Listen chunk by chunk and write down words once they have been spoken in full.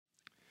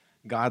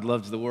God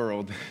loves the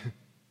world.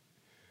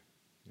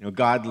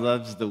 God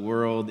loves the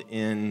world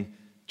in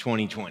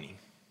 2020.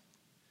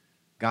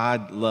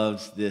 God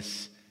loves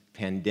this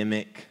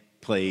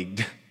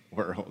pandemic-plagued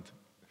world.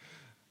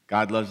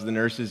 God loves the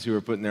nurses who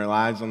are putting their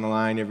lives on the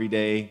line every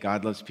day.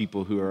 God loves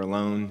people who are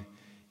alone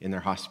in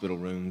their hospital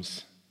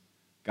rooms.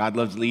 God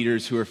loves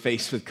leaders who are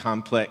faced with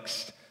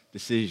complex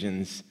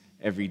decisions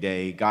every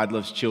day. God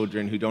loves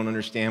children who don't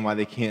understand why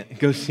they can't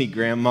go see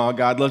grandma.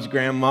 God loves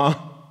grandma.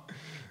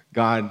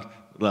 God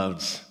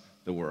loves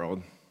the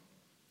world.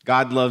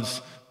 God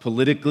loves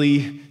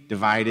politically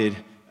divided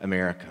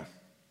America.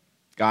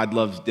 God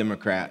loves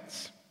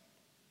Democrats.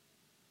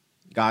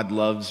 God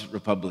loves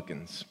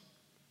Republicans.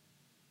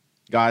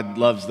 God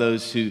loves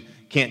those who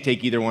can't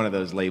take either one of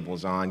those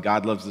labels on.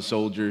 God loves the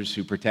soldiers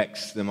who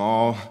protects them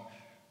all.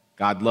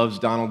 God loves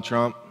Donald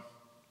Trump.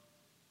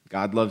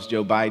 God loves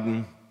Joe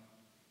Biden.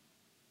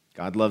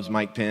 God loves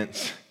Mike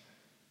Pence.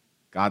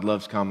 God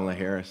loves Kamala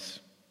Harris.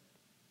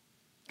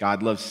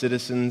 God loves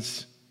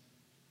citizens,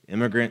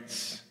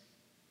 immigrants,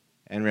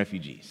 and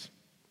refugees.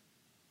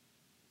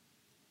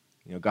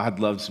 God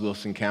loves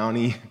Wilson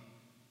County.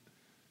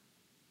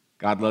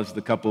 God loves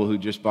the couple who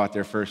just bought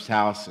their first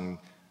house, and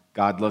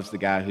God loves the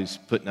guy who's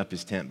putting up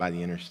his tent by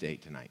the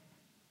interstate tonight.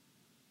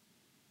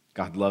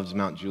 God loves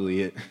Mount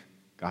Juliet.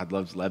 God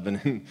loves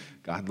Lebanon.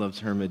 God loves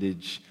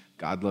Hermitage.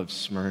 God loves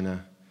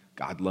Smyrna.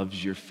 God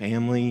loves your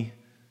family.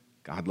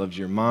 God loves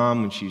your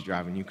mom when she's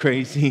driving you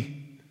crazy.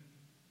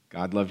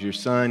 God loves your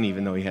son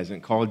even though he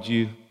hasn't called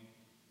you.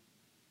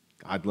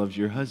 God loves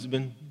your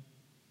husband.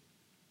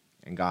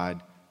 And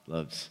God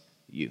loves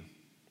you.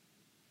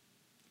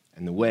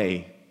 And the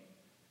way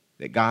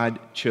that God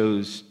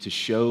chose to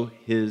show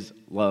his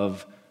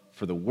love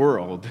for the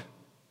world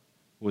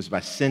was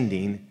by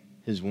sending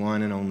his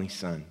one and only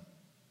son.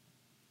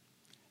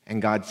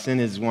 And God sent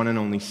his one and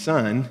only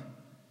son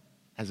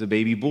as a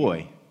baby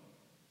boy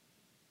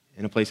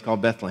in a place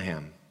called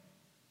Bethlehem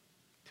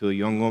to a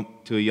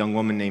young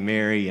woman named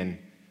Mary and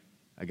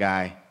a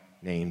guy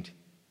named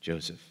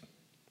Joseph.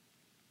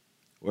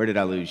 Where did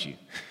I lose you?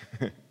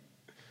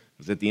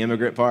 Was it the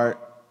immigrant part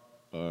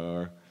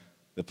or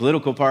the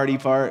political party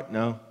part?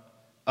 No.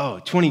 Oh,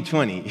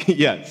 2020.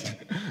 Yes.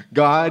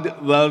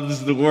 God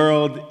loves the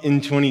world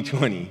in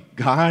 2020.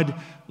 God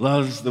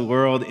loves the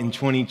world in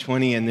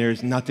 2020, and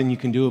there's nothing you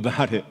can do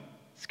about it.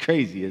 It's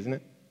crazy, isn't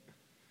it?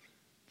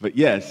 But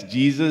yes,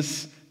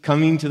 Jesus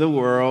coming to the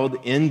world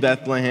in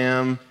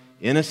Bethlehem,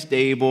 in a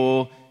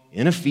stable,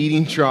 in a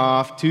feeding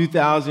trough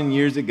 2,000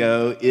 years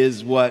ago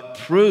is what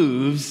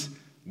proves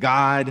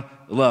God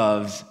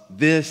loves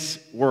this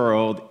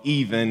world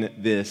even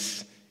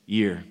this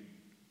year.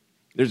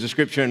 There's a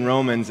scripture in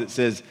Romans that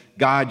says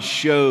God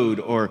showed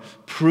or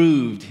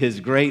proved his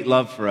great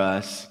love for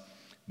us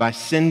by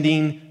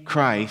sending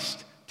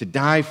Christ to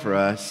die for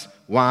us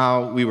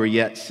while we were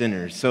yet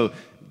sinners. So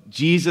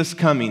Jesus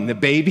coming, the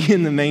baby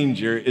in the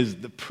manger, is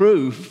the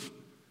proof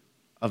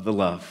of the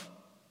love.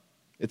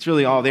 It's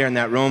really all there in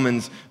that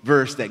Romans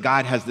verse that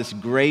God has this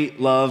great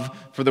love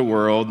for the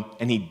world,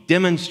 and he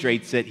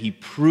demonstrates it, he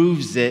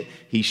proves it,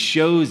 he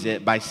shows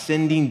it by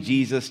sending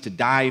Jesus to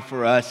die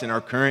for us in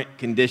our current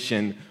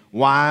condition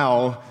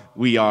while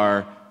we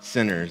are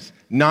sinners.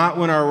 Not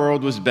when our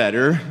world was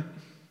better,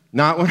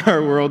 not when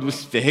our world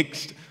was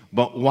fixed,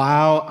 but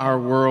while our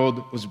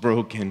world was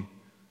broken,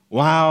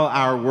 while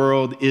our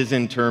world is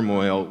in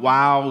turmoil,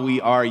 while we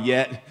are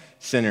yet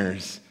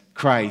sinners,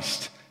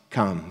 Christ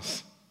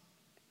comes.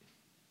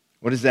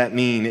 What does that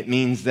mean? It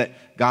means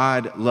that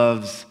God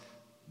loves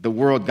the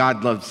world.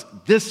 God loves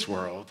this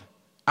world,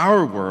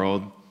 our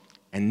world,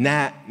 and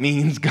that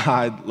means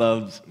God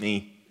loves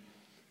me.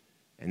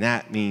 And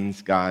that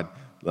means God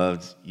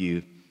loves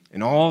you.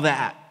 And all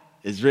that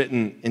is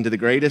written into the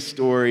greatest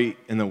story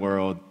in the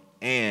world,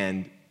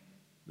 and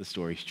the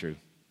story's true.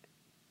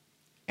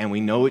 And we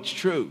know it's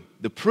true.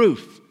 The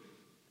proof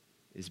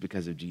is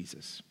because of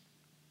Jesus.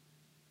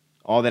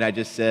 All that I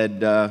just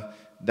said,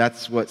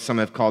 that's what some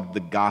have called the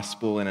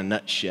gospel in a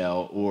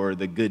nutshell, or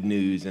the good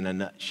news in a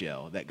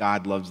nutshell, that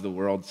God loves the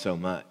world so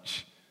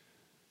much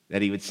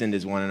that he would send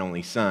his one and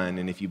only son,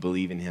 and if you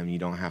believe in him, you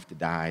don't have to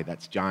die.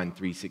 That's John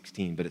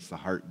 3:16, but it's the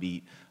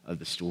heartbeat of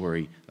the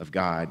story of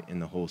God in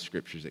the whole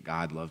scriptures, that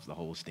God loves the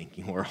whole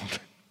stinking world.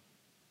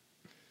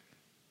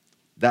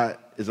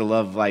 That is a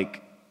love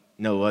like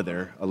no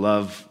other, a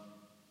love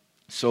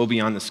so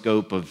beyond the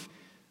scope of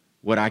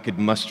what I could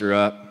muster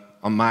up.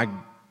 On my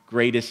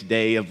greatest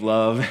day of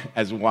love,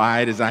 as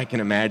wide as I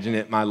can imagine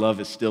it, my love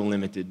is still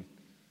limited.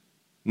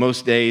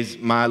 Most days,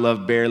 my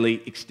love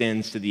barely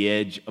extends to the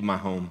edge of my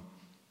home.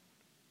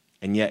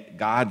 And yet,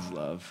 God's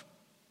love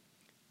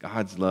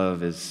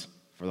is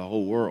for the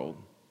whole world.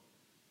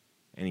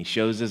 And he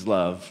shows his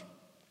love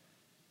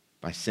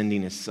by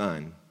sending his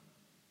son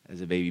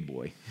as a baby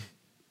boy.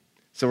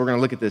 So we're going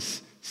to look at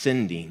this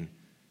sending,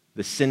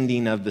 the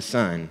sending of the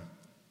son.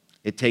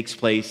 It takes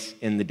place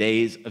in the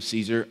days of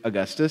Caesar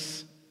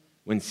Augustus,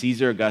 when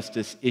Caesar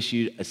Augustus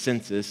issued a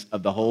census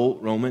of the whole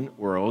Roman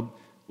world,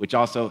 which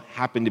also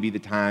happened to be the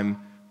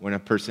time when a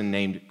person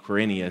named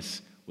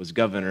Quirinius was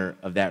governor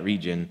of that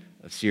region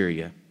of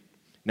Syria.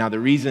 Now, the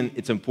reason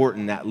it's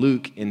important that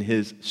Luke, in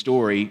his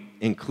story,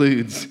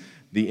 includes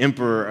the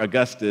Emperor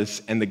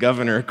Augustus and the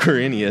governor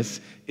Quirinius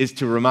is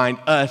to remind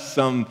us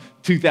some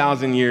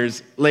 2,000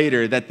 years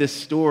later that this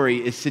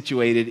story is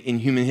situated in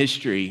human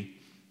history,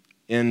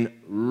 in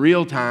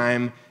real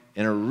time,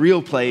 in a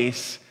real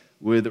place,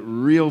 with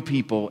real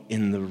people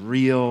in the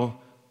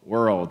real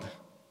world.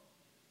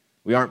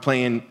 We aren't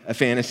playing a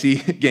fantasy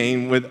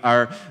game with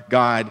our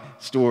God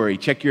story.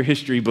 Check your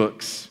history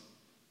books,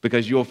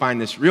 because you'll find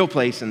this real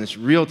place and this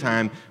real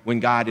time when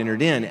God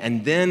entered in.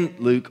 And then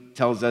Luke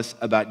tells us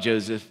about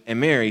Joseph and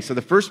Mary. So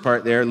the first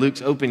part there,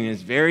 Luke's opening,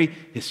 is very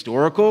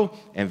historical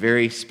and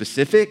very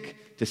specific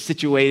to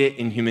situate it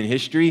in human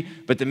history.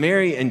 But the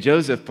Mary and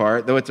Joseph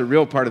part, though it's a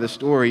real part of the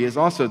story, is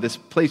also this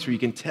place where you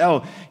can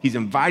tell he's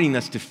inviting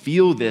us to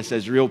feel this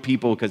as real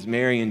people, because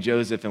Mary and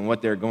Joseph and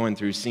what they're going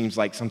through seems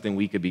like something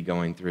we could be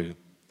going through.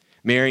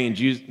 Mary and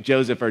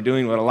Joseph are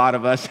doing what a lot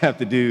of us have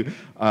to do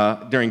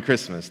during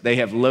Christmas. They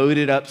have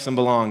loaded up some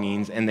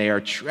belongings and they are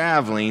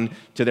traveling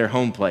to their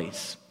home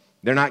place.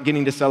 They're not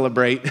getting to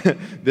celebrate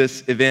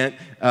this event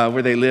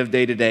where they live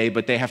day to day,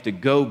 but they have to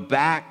go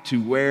back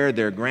to where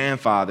their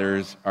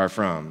grandfathers are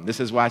from. This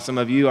is why some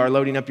of you are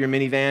loading up your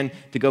minivan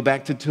to go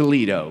back to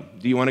Toledo.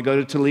 Do you want to go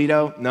to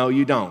Toledo? No,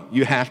 you don't.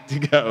 You have to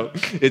go.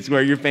 It's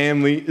where your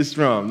family is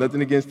from.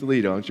 Nothing against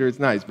Toledo. I'm sure it's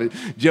nice. But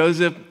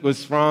Joseph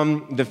was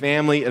from the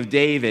family of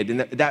David,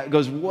 and that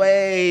goes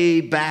way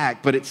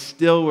back, but it's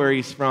still where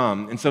he's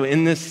from. And so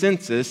in this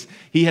census,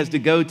 he has to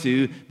go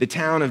to the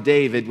town of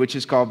David, which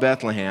is called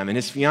Bethlehem, and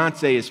his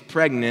fiancée is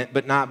pregnant,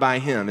 but not by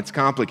him. It's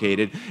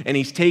complicated. And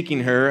he's taking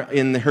her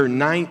in her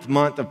 9th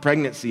month of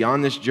pregnancy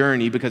on this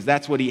journey because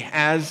that's what he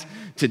has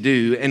to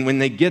do. And when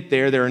they get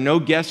there are no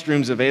guest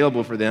rooms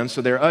available for them.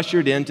 So they're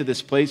ushered into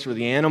this place where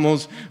the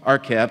animals are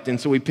kept. And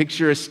so we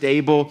picture a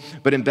stable,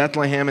 but in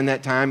Bethlehem in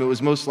that time, it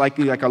was most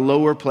likely like a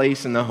lower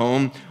place in the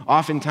home,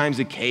 oftentimes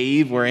a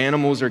cave where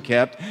animals are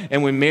kept.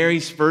 And when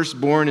Mary's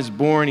firstborn is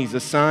born, he's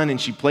a son,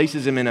 and she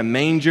places him in a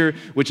manger,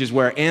 which is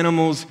where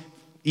animals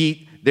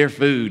eat their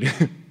food.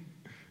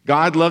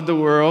 God loved the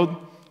world.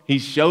 He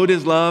showed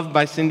his love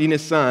by sending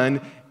his son.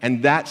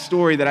 And that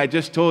story that I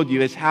just told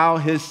you is how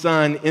his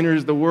son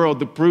enters the world,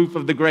 the proof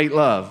of the great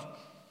love.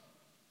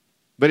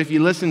 But if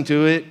you listen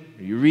to it,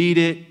 or you read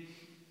it,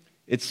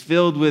 it's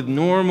filled with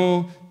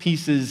normal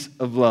pieces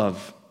of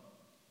love.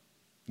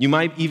 You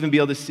might even be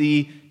able to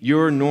see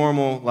your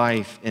normal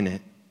life in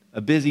it.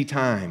 A busy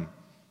time.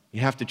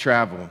 You have to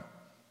travel.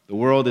 The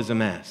world is a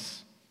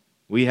mess.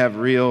 We have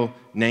real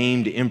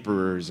named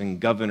emperors and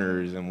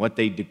governors, and what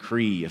they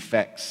decree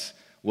affects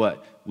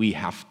what we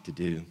have to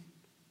do.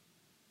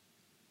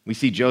 We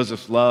see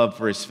Joseph's love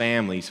for his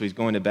family, so he's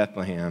going to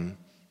Bethlehem.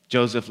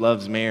 Joseph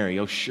loves Mary.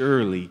 Oh,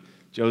 surely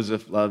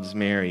Joseph loves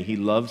Mary. He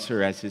loves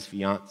her as his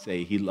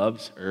fiancée. He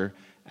loves her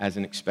as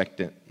an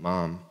expectant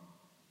mom.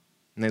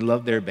 And they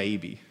love their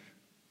baby.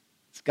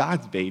 It's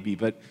God's baby,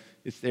 but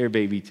it's their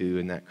baby too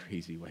in that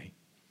crazy way.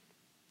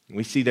 And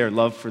we see their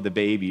love for the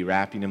baby,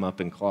 wrapping him up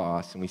in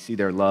cloths, and we see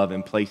their love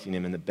in placing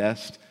him in the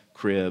best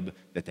crib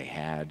that they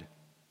had.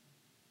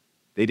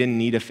 They didn't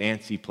need a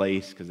fancy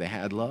place because they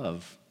had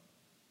love.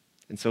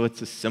 And so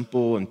it's a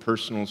simple and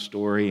personal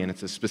story, and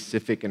it's a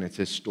specific and it's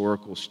a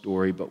historical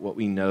story, but what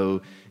we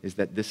know is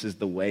that this is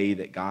the way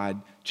that God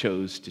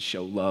chose to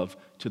show love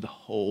to the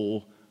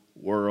whole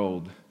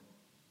world.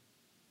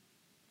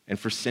 And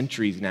for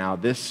centuries now,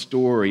 this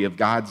story of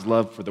God's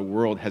love for the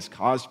world has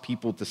caused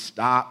people to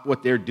stop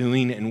what they're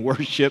doing and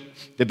worship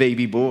the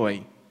baby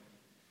boy.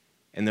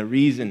 And the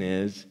reason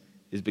is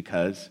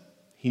because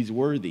he's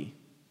worthy.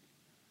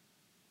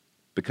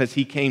 Because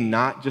he came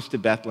not just to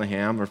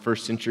Bethlehem or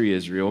first century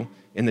Israel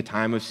in the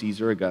time of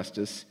Caesar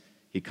Augustus.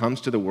 He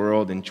comes to the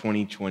world in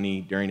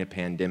 2020 during a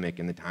pandemic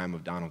in the time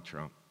of Donald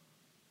Trump.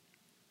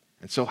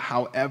 And so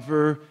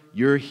however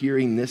you're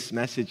hearing this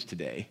message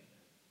today,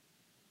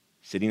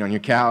 sitting on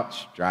your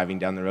couch, driving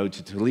down the road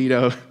to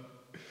Toledo,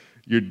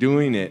 you're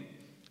doing it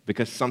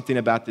because something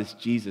about this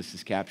Jesus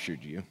has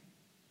captured you.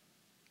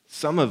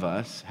 Some of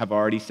us have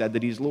already said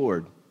that he's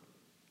Lord.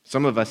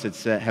 Some of us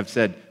have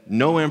said,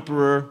 no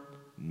emperor,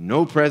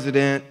 no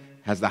president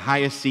has the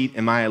highest seat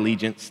in my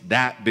allegiance.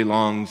 That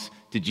belongs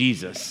to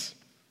Jesus,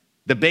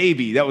 the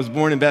baby that was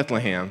born in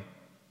Bethlehem.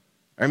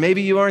 Or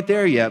maybe you aren't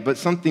there yet, but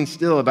something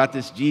still about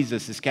this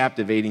Jesus is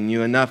captivating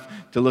you enough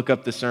to look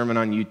up the sermon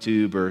on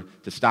YouTube or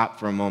to stop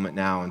for a moment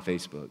now on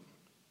Facebook.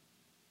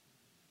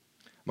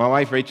 My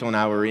wife Rachel and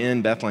I were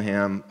in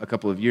Bethlehem a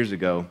couple of years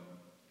ago,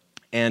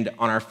 and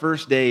on our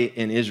first day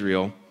in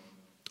Israel,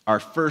 our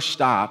first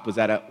stop was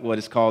at what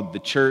is called the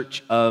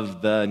Church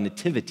of the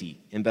Nativity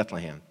in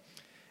Bethlehem.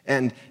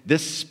 And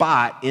this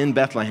spot in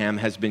Bethlehem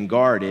has been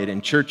guarded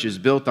and churches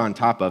built on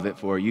top of it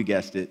for, you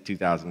guessed it,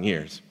 2,000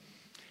 years.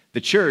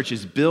 The church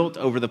is built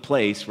over the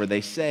place where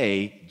they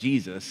say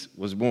Jesus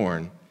was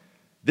born.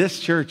 This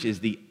church is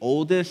the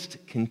oldest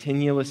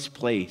continuous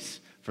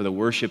place for the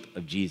worship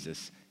of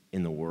Jesus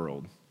in the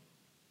world.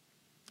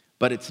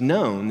 But it's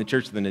known, the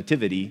Church of the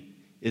Nativity,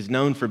 is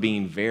known for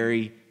being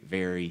very,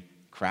 very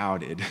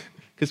crowded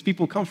because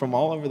people come from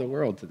all over the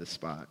world to this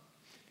spot.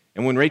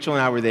 And when Rachel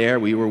and I were there,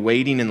 we were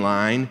waiting in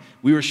line.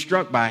 We were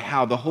struck by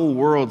how the whole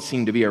world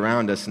seemed to be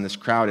around us in this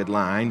crowded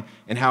line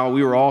and how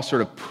we were all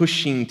sort of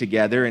pushing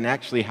together and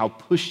actually how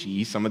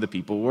pushy some of the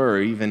people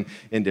were, even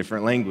in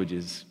different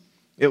languages.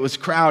 It was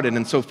crowded,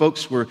 and so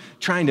folks were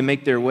trying to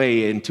make their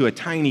way into a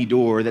tiny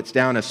door that's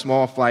down a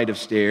small flight of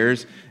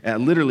stairs.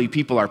 Literally,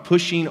 people are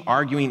pushing,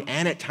 arguing,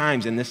 and at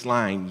times in this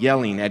line,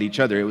 yelling at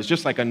each other. It was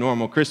just like a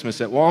normal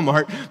Christmas at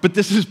Walmart, but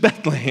this is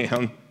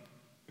Bethlehem.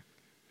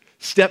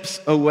 Steps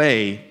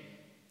away,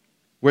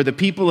 where the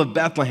people of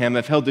Bethlehem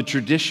have held the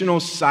traditional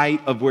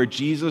site of where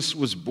Jesus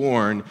was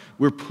born,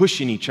 we're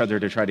pushing each other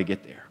to try to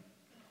get there.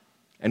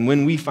 And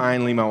when we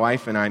finally, my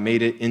wife and I,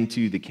 made it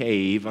into the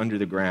cave under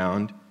the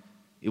ground,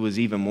 it was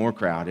even more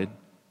crowded,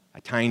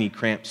 a tiny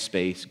cramped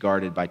space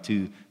guarded by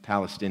 2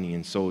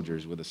 Palestinian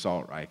soldiers with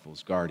assault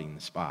rifles guarding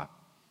the spot.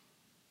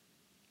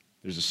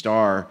 There's a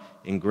star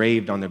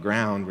engraved on the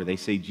ground where they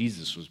say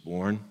Jesus was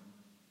born.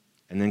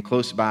 And then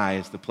close by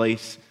is the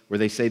place where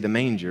they say the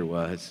manger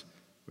was,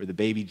 where the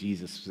baby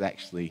Jesus was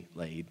actually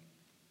laid.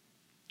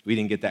 We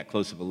didn't get that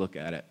close of a look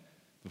at it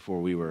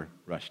before we were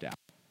rushed out.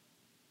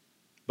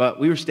 But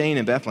we were staying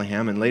in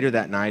Bethlehem, and later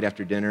that night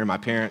after dinner, my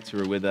parents who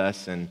were with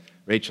us and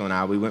Rachel and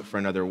I, we went for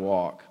another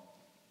walk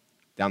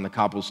down the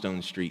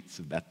cobblestone streets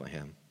of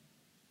Bethlehem.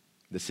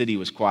 The city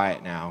was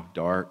quiet now,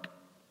 dark,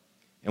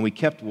 and we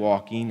kept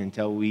walking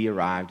until we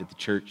arrived at the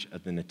Church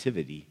of the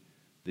Nativity.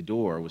 The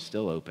door was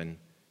still open,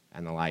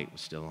 and the light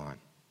was still on.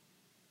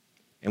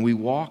 And we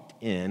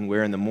walked in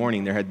where in the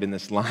morning there had been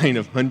this line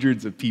of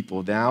hundreds of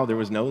people. Now there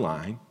was no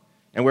line.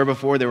 And where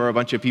before there were a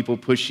bunch of people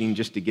pushing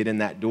just to get in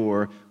that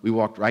door, we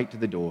walked right to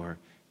the door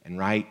and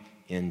right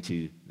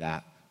into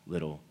that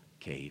little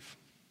cave.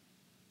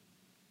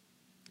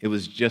 It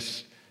was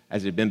just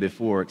as it had been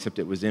before, except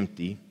it was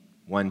empty,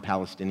 1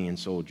 Palestinian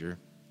soldier.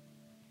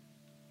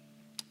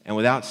 And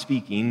without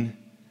speaking,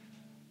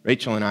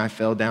 Rachel and I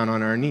fell down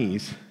on our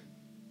knees.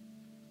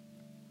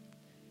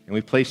 And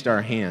we placed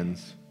our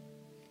hands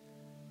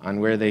on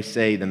where they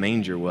say the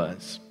manger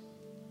was,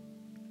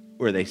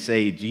 where they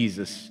say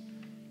Jesus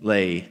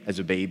lay as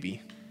a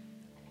baby.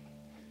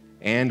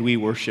 And we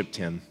worshiped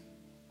him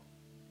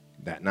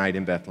that night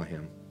in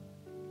Bethlehem.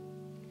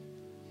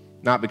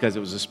 Not because it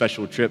was a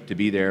special trip to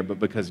be there, but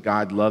because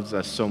God loves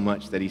us so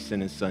much that he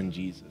sent his son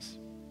Jesus.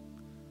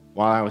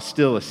 While I was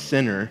still a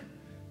sinner,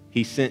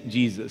 he sent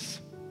Jesus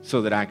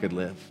so that I could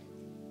live.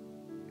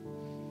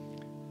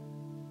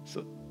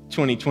 So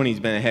 2020 has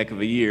been a heck of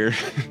a year,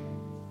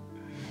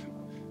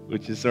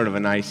 which is sort of a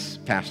nice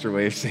pastor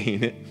way of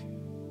saying it.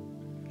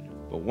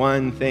 But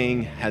one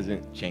thing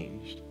hasn't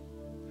changed.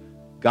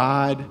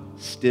 God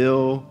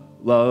still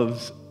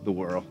loves the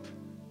world.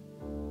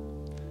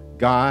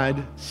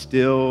 God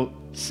still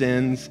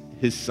sends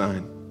his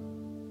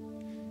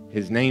son.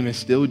 His name is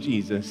still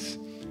Jesus,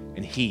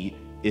 and he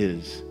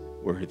is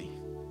worthy.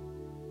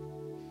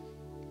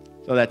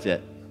 So that's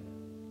it.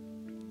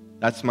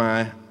 That's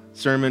my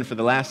sermon for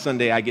the last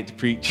Sunday I get to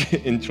preach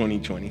in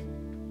 2020.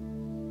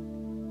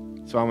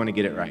 So I want to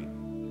get it right.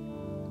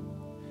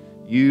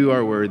 You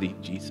are worthy,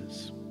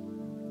 Jesus.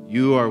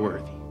 You are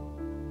worthy.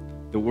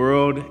 The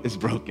world is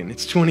broken.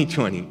 It's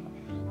 2020,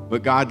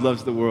 but God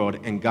loves the world,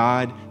 and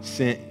God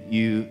sent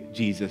you,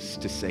 Jesus,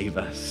 to save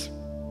us.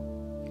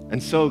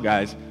 And so,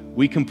 guys,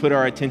 we can put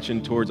our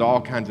attention towards all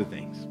kinds of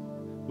things.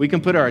 We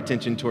can put our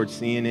attention towards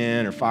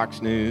CNN or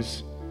Fox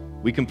News.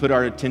 We can put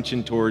our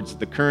attention towards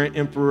the current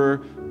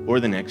emperor or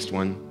the next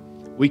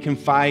one. We can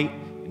fight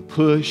and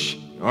push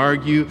and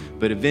argue,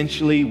 but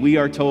eventually we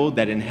are told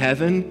that in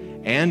heaven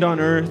and on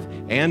earth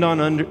and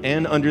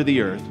under the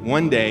earth,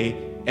 one day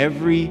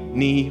every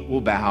knee will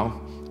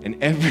bow and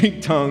every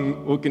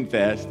tongue will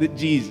confess that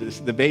Jesus,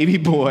 the baby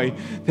boy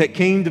that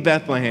came to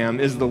Bethlehem,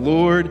 is the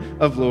Lord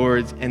of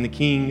lords and the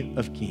King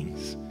of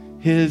kings.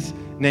 His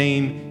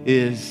name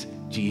is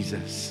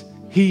Jesus.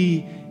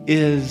 He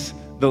is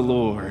the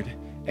Lord,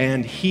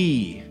 and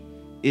he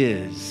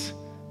is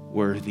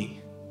worthy.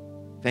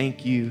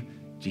 Thank you,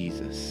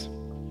 Jesus.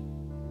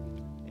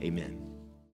 Amen.